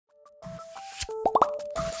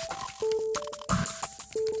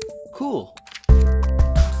cool.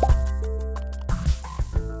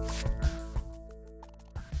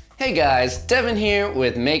 Hey guys, Devin here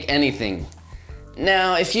with Make Anything.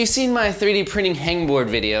 Now, if you've seen my 3D printing hangboard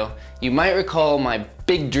video, you might recall my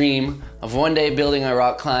big dream of one day building a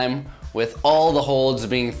rock climb with all the holds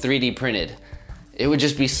being 3D printed. It would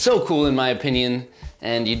just be so cool in my opinion,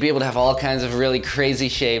 and you'd be able to have all kinds of really crazy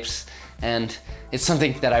shapes, and it's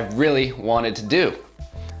something that I really wanted to do.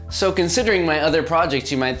 So considering my other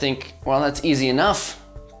projects, you might think, well, that's easy enough.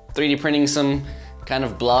 3D printing some kind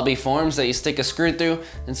of blobby forms that you stick a screw through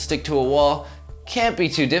and stick to a wall can't be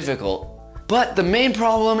too difficult. But the main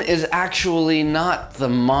problem is actually not the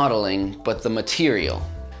modeling, but the material.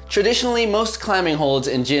 Traditionally, most climbing holds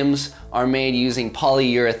in gyms are made using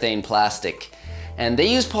polyurethane plastic. And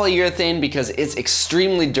they use polyurethane because it's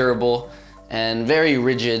extremely durable and very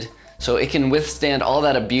rigid, so it can withstand all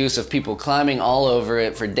that abuse of people climbing all over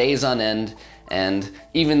it for days on end, and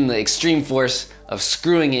even the extreme force of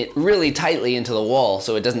screwing it really tightly into the wall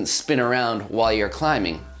so it doesn't spin around while you're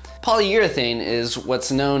climbing. Polyurethane is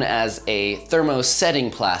what's known as a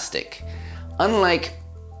thermosetting plastic. Unlike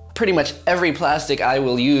pretty much every plastic I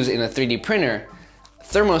will use in a 3D printer,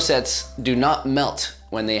 thermosets do not melt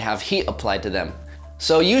when they have heat applied to them.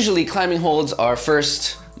 So usually climbing holds are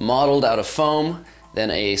first modeled out of foam, then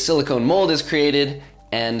a silicone mold is created,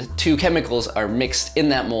 and two chemicals are mixed in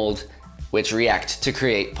that mold which react to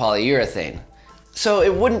create polyurethane. So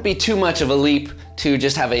it wouldn't be too much of a leap to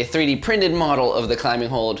just have a 3D printed model of the climbing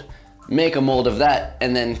hold, make a mold of that,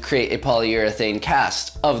 and then create a polyurethane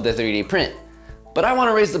cast of the 3D print. But I want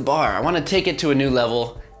to raise the bar. I want to take it to a new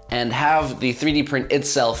level and have the 3D print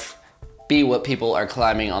itself be what people are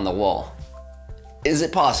climbing on the wall. Is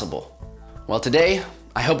it possible? Well, today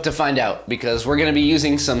I hope to find out, because we're going to be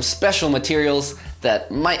using some special materials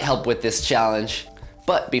that might help with this challenge.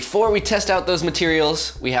 But before we test out those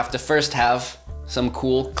materials, we have to first have some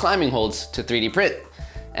cool climbing holds to 3D print.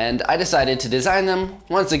 And I decided to design them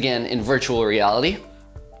once again in virtual reality.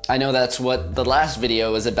 I know that's what the last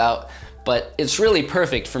video was about, but it's really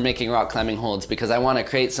perfect for making rock climbing holds because I want to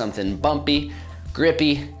create something bumpy,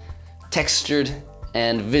 grippy, textured,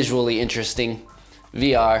 and visually interesting.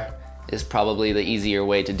 VR is probably the easier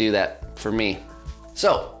way to do that for me.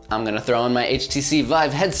 So I'm gonna throw on my HTC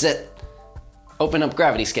Vive headset, open up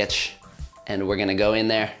Gravity Sketch, and we're gonna go in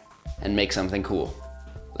there and make something cool.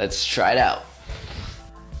 Let's try it out.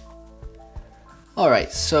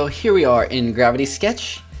 Alright, so here we are in Gravity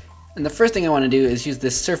Sketch, and the first thing I want to do is use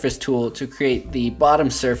this surface tool to create the bottom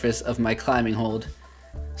surface of my climbing hold.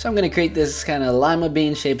 So I'm going to create this kind of lima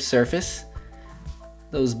bean shaped surface.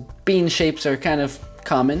 Those bean shapes are kind of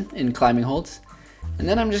common in climbing holds. And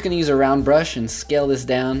then I'm just going to use a round brush and scale this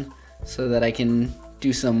down so that I can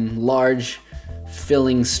do some large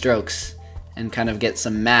filling strokes and kind of get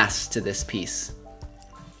some mass to this piece.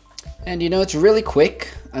 And you know, it's really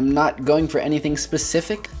quick. I'm not going for anything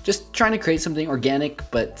specific, just trying to create something organic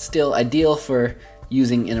but still ideal for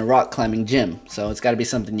using in a rock climbing gym. So it's got to be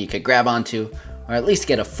something you could grab onto, or at least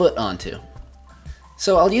get a foot onto.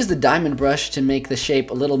 So I'll use the diamond brush to make the shape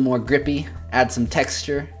a little more grippy, add some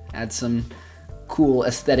texture, add some cool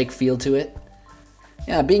aesthetic feel to it.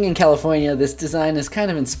 Yeah, being in California, this design is kind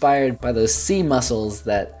of inspired by those sea mussels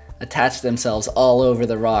that attach themselves all over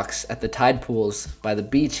the rocks at the tide pools by the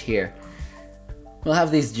beach here. We'll have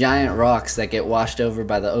these giant rocks that get washed over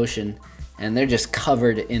by the ocean, and they're just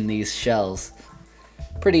covered in these shells.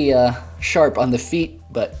 Pretty sharp on the feet,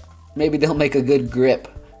 but maybe they'll make a good grip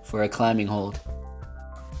for a climbing hold.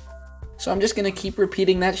 So I'm just going to keep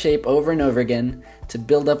repeating that shape over and over again to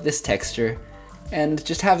build up this texture, and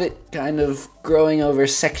just have it kind of growing over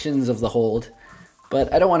sections of the hold.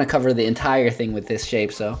 But I don't want to cover the entire thing with this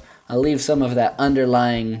shape, so I'll leave some of that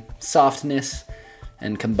underlying softness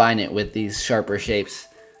and combine it with these sharper shapes.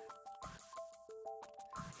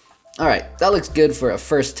 Alright, that looks good for a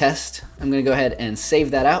first test. I'm going to go ahead and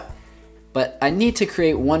save that out. But I need to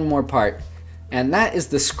create one more part, and that is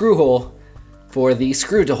the screw hole for the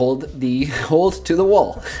screw to hold the hold to the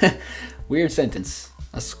wall. Weird sentence.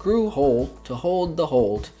 A screw hole to hold the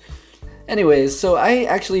hold. Anyways, so I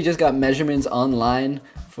actually just got measurements online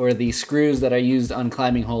for the screws that are used on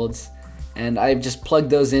climbing holds, and I've just plugged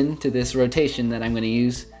those into this rotation that I'm going to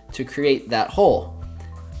use to create that hole.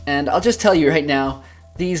 And I'll just tell you right now,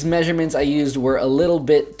 these measurements I used were a little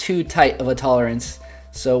bit too tight of a tolerance,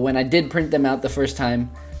 so when I did print them out the first time,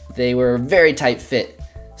 they were very tight fit.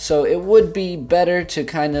 So it would be better to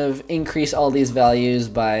kind of increase all these values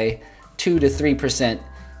by 2 to 3%,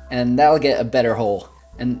 and that'll get a better hole.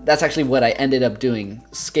 And that's actually what I ended up doing,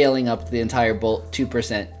 scaling up the entire bolt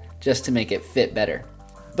 2% just to make it fit better.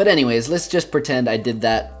 But anyways, let's just pretend I did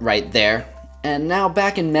that right there. And now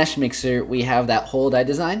back in Mesh Mixer, we have that hold I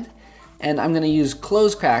designed. And I'm gonna use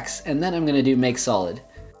close cracks, and then I'm gonna do make solid.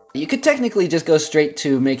 You could technically just go straight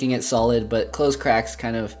to making it solid, but close cracks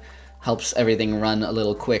kind of helps everything run a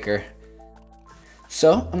little quicker.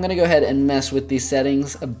 So I'm gonna go ahead and mess with these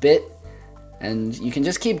settings a bit, and you can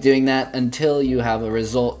just keep doing that until you have a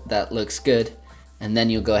result that looks good, and then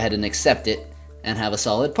you'll go ahead and accept it and have a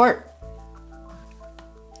solid part.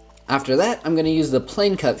 After that, I'm gonna use the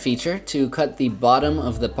plane cut feature to cut the bottom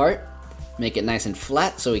of the part, make it nice and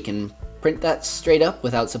flat so we can print that straight up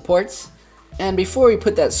without supports. And before we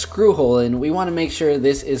put that screw hole in, we want to make sure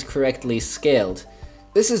this is correctly scaled.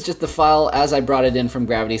 This is just the file as I brought it in from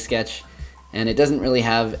Gravity Sketch, and it doesn't really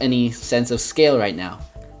have any sense of scale right now.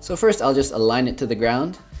 So first I'll just align it to the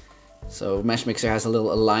ground. So Mesh Mixer has a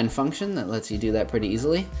little align function that lets you do that pretty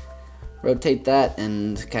easily. Rotate that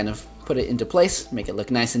and kind of put it into place, make it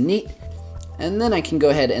look nice and neat. And then I can go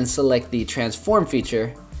ahead and select the transform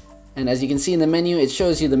feature. And as you can see in the menu, it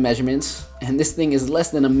shows you the measurements, and this thing is less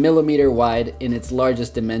than 1 millimeter wide in its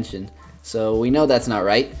largest dimension. So we know that's not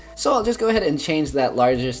right. So I'll just go ahead and change that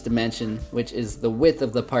largest dimension, which is the width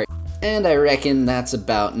of the part. And I reckon that's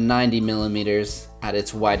about 90 millimeters at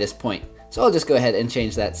its widest point. So I'll just go ahead and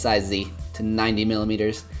change that size Z to 90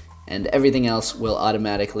 millimeters, and everything else will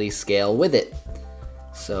automatically scale with it.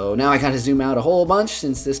 So now I gotta zoom out a whole bunch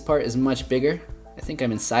since this part is much bigger. I think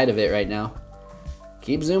I'm inside of it right now.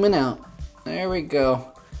 Keep zooming out. There we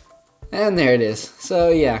go. And there it is. So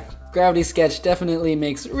yeah, Gravity Sketch definitely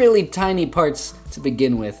makes really tiny parts to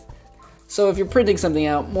begin with. So if you're printing something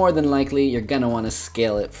out, more than likely you're gonna want to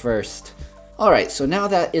scale it first. Alright, so now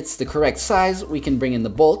that it's the correct size, we can bring in the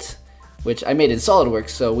bolt, which I made in SolidWorks,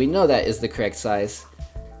 so we know that is the correct size.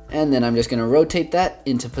 And then I'm just gonna rotate that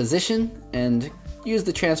into position and use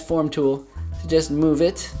the transform tool to just move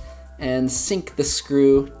it and sink the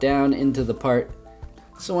screw down into the part.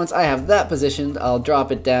 So once I have that positioned, I'll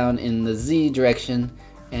drop it down in the Z direction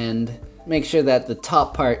and make sure that the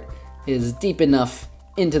top part is deep enough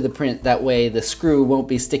into the print, that way the screw won't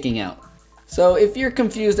be sticking out. So if you're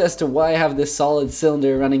confused as to why I have this solid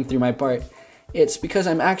cylinder running through my part, it's because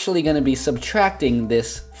I'm actually going to be subtracting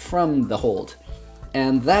this from the hold.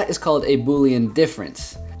 And that is called a Boolean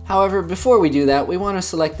difference. However, before we do that, we want to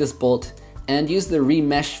select this bolt and use the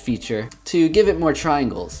remesh feature to give it more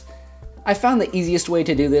triangles. I found the easiest way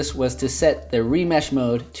to do this was to set the remesh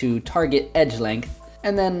mode to target edge length,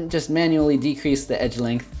 and then just manually decrease the edge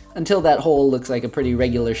length until that hole looks like a pretty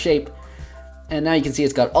regular shape. And now you can see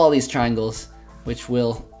it's got all these triangles, which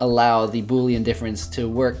will allow the Boolean difference to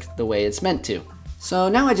work the way it's meant to. So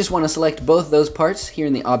now I just want to select both those parts here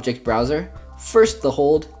in the object browser, first the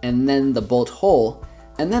hold and then the bolt hole,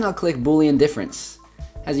 and then I'll click Boolean difference.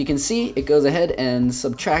 As you can see, it goes ahead and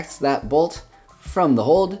subtracts that bolt from the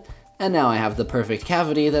hold, and now I have the perfect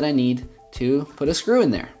cavity that I need to put a screw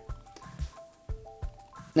in there.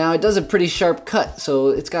 Now it does a pretty sharp cut, so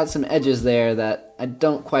it's got some edges there that I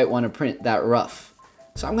don't quite want to print that rough.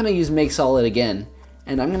 So I'm going to use Make Solid again,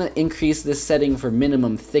 and I'm going to increase this setting for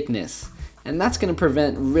minimum thickness. And that's going to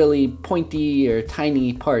prevent really pointy or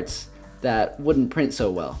tiny parts that wouldn't print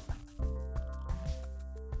so well.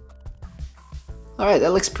 Alright,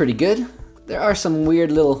 that looks pretty good. There are some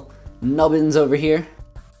weird little nubbins over here,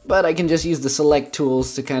 but I can just use the select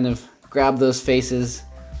tools to kind of grab those faces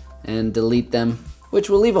and delete them, which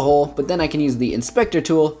will leave a hole, but then I can use the inspector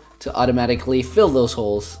tool to automatically fill those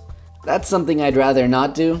holes. That's something I'd rather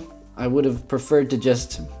not do. I would have preferred to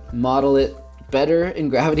just model it better in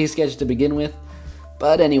Gravity Sketch to begin with,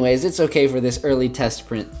 but anyways, it's okay for this early test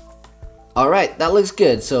print. Alright, that looks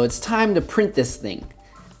good, so it's time to print this thing.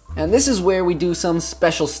 And this is where we do some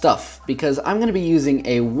special stuff, because I'm going to be using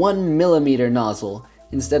a 1 millimeter nozzle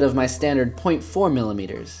instead of my standard 0.4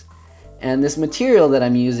 millimeters. And this material that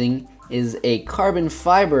I'm using is a carbon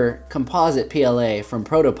fiber composite PLA from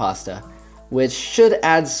Protopasta, which should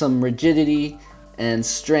add some rigidity and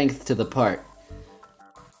strength to the part.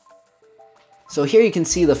 So here you can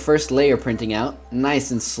see the first layer printing out,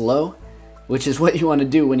 nice and slow, which is what you want to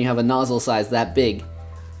do when you have a nozzle size that big.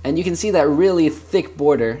 And you can see that really thick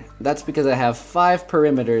border. That's because I have 5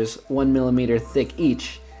 perimeters 1 millimeter thick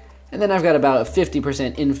each, and then I've got about a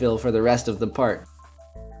 50% infill for the rest of the part.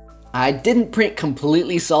 I didn't print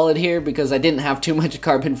completely solid here because I didn't have too much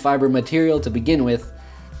carbon fiber material to begin with,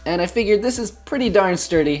 and I figured this is pretty darn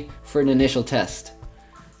sturdy for an initial test.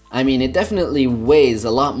 I mean, it definitely weighs a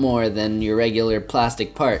lot more than your regular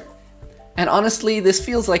plastic part. And honestly, this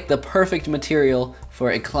feels like the perfect material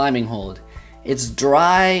for a climbing hold. It's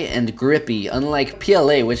dry and grippy, unlike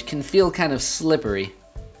PLA, which can feel kind of slippery.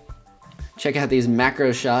 Check out these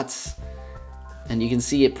macro shots, and you can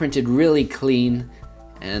see it printed really clean,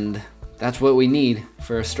 and that's what we need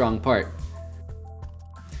for a strong part.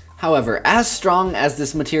 However, as strong as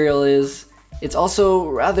this material is, it's also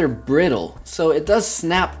rather brittle, so it does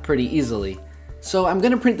snap pretty easily. So I'm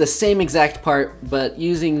going to print the same exact part, but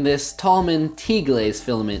using this Tallman T-glaze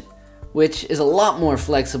filament, which is a lot more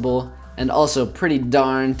flexible and also pretty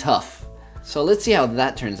darn tough. So let's see how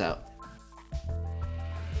that turns out.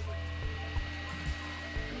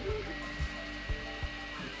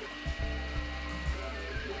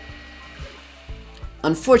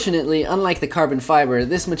 Unfortunately, unlike the carbon fiber,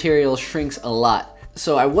 this material shrinks a lot,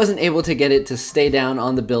 so I wasn't able to get it to stay down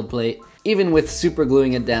on the build plate. Even with super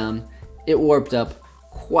gluing it down, it warped up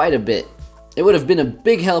quite a bit. It would have been a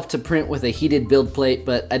big help to print with a heated build plate,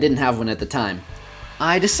 but I didn't have one at the time.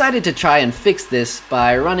 I decided to try and fix this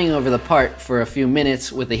by running over the part for a few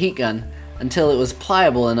minutes with a heat gun until it was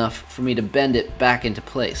pliable enough for me to bend it back into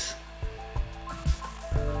place.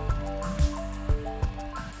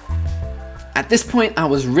 At this point, I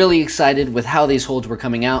was really excited with how these holds were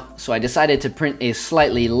coming out, so I decided to print a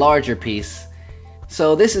slightly larger piece.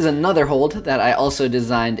 So this is another hold that I also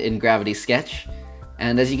designed in Gravity Sketch,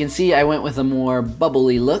 and as you can see, I went with a more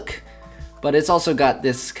bubbly look, but it's also got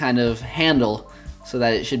this kind of handle so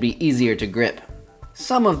that it should be easier to grip.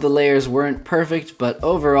 Some of the layers weren't perfect, but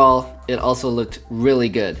overall, it also looked really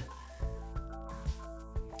good.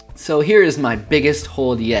 So here is my biggest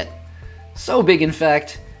hold yet. So big, in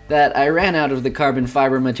fact, that I ran out of the carbon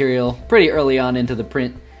fiber material pretty early on into the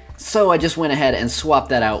print, so I just went ahead and swapped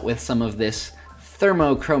that out with some of this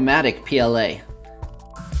thermochromatic PLA.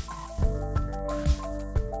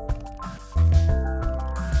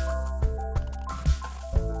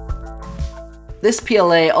 This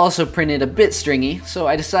PLA also printed a bit stringy, so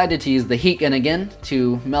I decided to use the heat gun again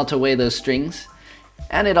to melt away those strings,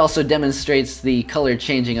 and it also demonstrates the color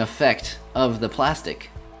changing effect of the plastic.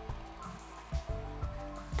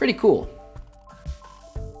 Pretty cool.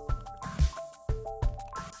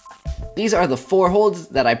 These are the 4 holds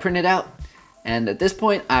that I printed out, and at this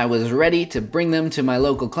point I was ready to bring them to my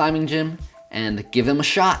local climbing gym and give them a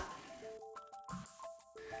shot.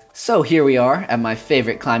 So here we are at my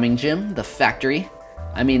favorite climbing gym, the Factory.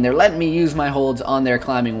 I mean, they're letting me use my holds on their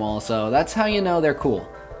climbing wall, so that's how you know they're cool.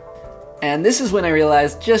 And this is when I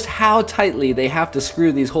realized just how tightly they have to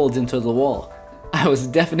screw these holds into the wall. I was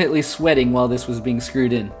definitely sweating while this was being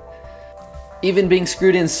screwed in. Even being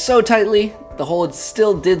screwed in so tightly, the hold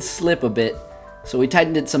still did slip a bit, so we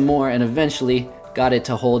tightened it some more and eventually got it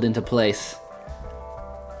to hold into place.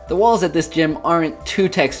 The walls at this gym aren't too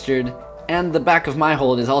textured, and the back of my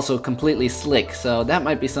hold is also completely slick, so that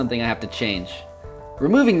might be something I have to change.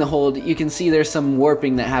 Removing the hold, you can see there's some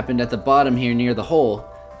warping that happened at the bottom here near the hole,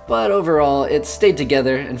 but overall it stayed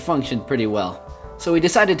together and functioned pretty well. So we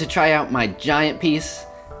decided to try out my giant piece,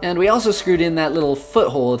 and we also screwed in that little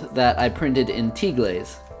foothold that I printed in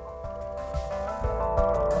T-glaze.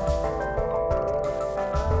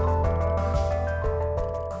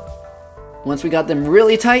 Once we got them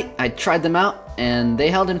really tight, I tried them out, and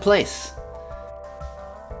they held in place.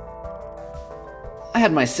 I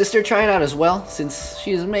had my sister try it out as well, since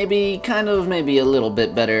she's maybe a little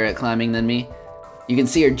bit better at climbing than me. You can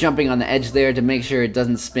see her jumping on the edge there to make sure it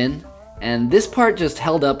doesn't spin, and this part just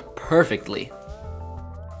held up perfectly.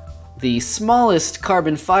 The smallest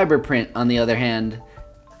carbon fiber print, on the other hand,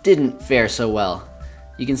 didn't fare so well.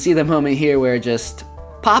 You can see the moment here where it just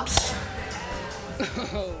pops,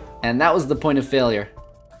 and that was the point of failure.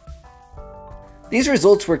 These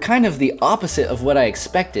results were kind of the opposite of what I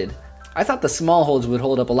expected. I thought the small holds would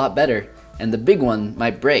hold up a lot better, and the big one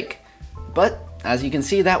might break. But, as you can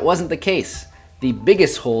see, that wasn't the case. The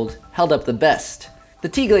biggest hold held up the best. The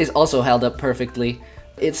T-glaze also held up perfectly.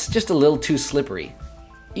 It's just a little too slippery.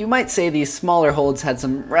 You might say these smaller holds had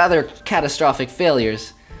some rather catastrophic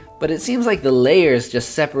failures, but it seems like the layers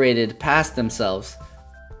just separated past themselves.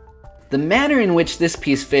 The manner in which this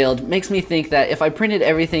piece failed makes me think that if I printed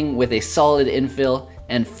everything with a solid infill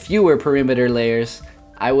and fewer perimeter layers,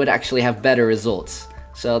 I would actually have better results.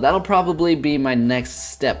 So that'll probably be my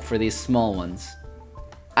next step for these small ones.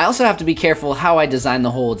 I also have to be careful how I design the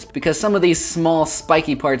holds, because some of these small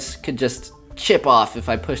spiky parts could just chip off if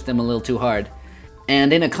I push them a little too hard.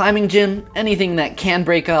 And in a climbing gym, anything that can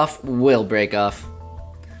break off will break off.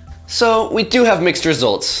 So we do have mixed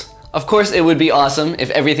results. Of course, it would be awesome if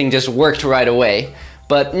everything just worked right away,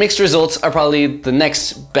 but mixed results are probably the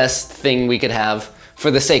next best thing we could have for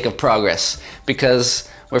the sake of progress, because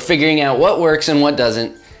we're figuring out what works and what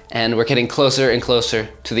doesn't, and we're getting closer and closer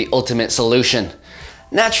to the ultimate solution.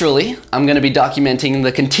 Naturally, I'm going to be documenting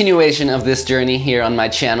the continuation of this journey here on my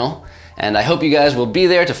channel, and I hope you guys will be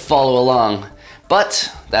there to follow along.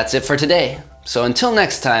 But that's it for today. So until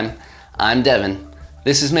next time, I'm Devin.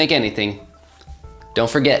 This is Make Anything. Don't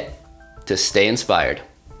forget to stay inspired.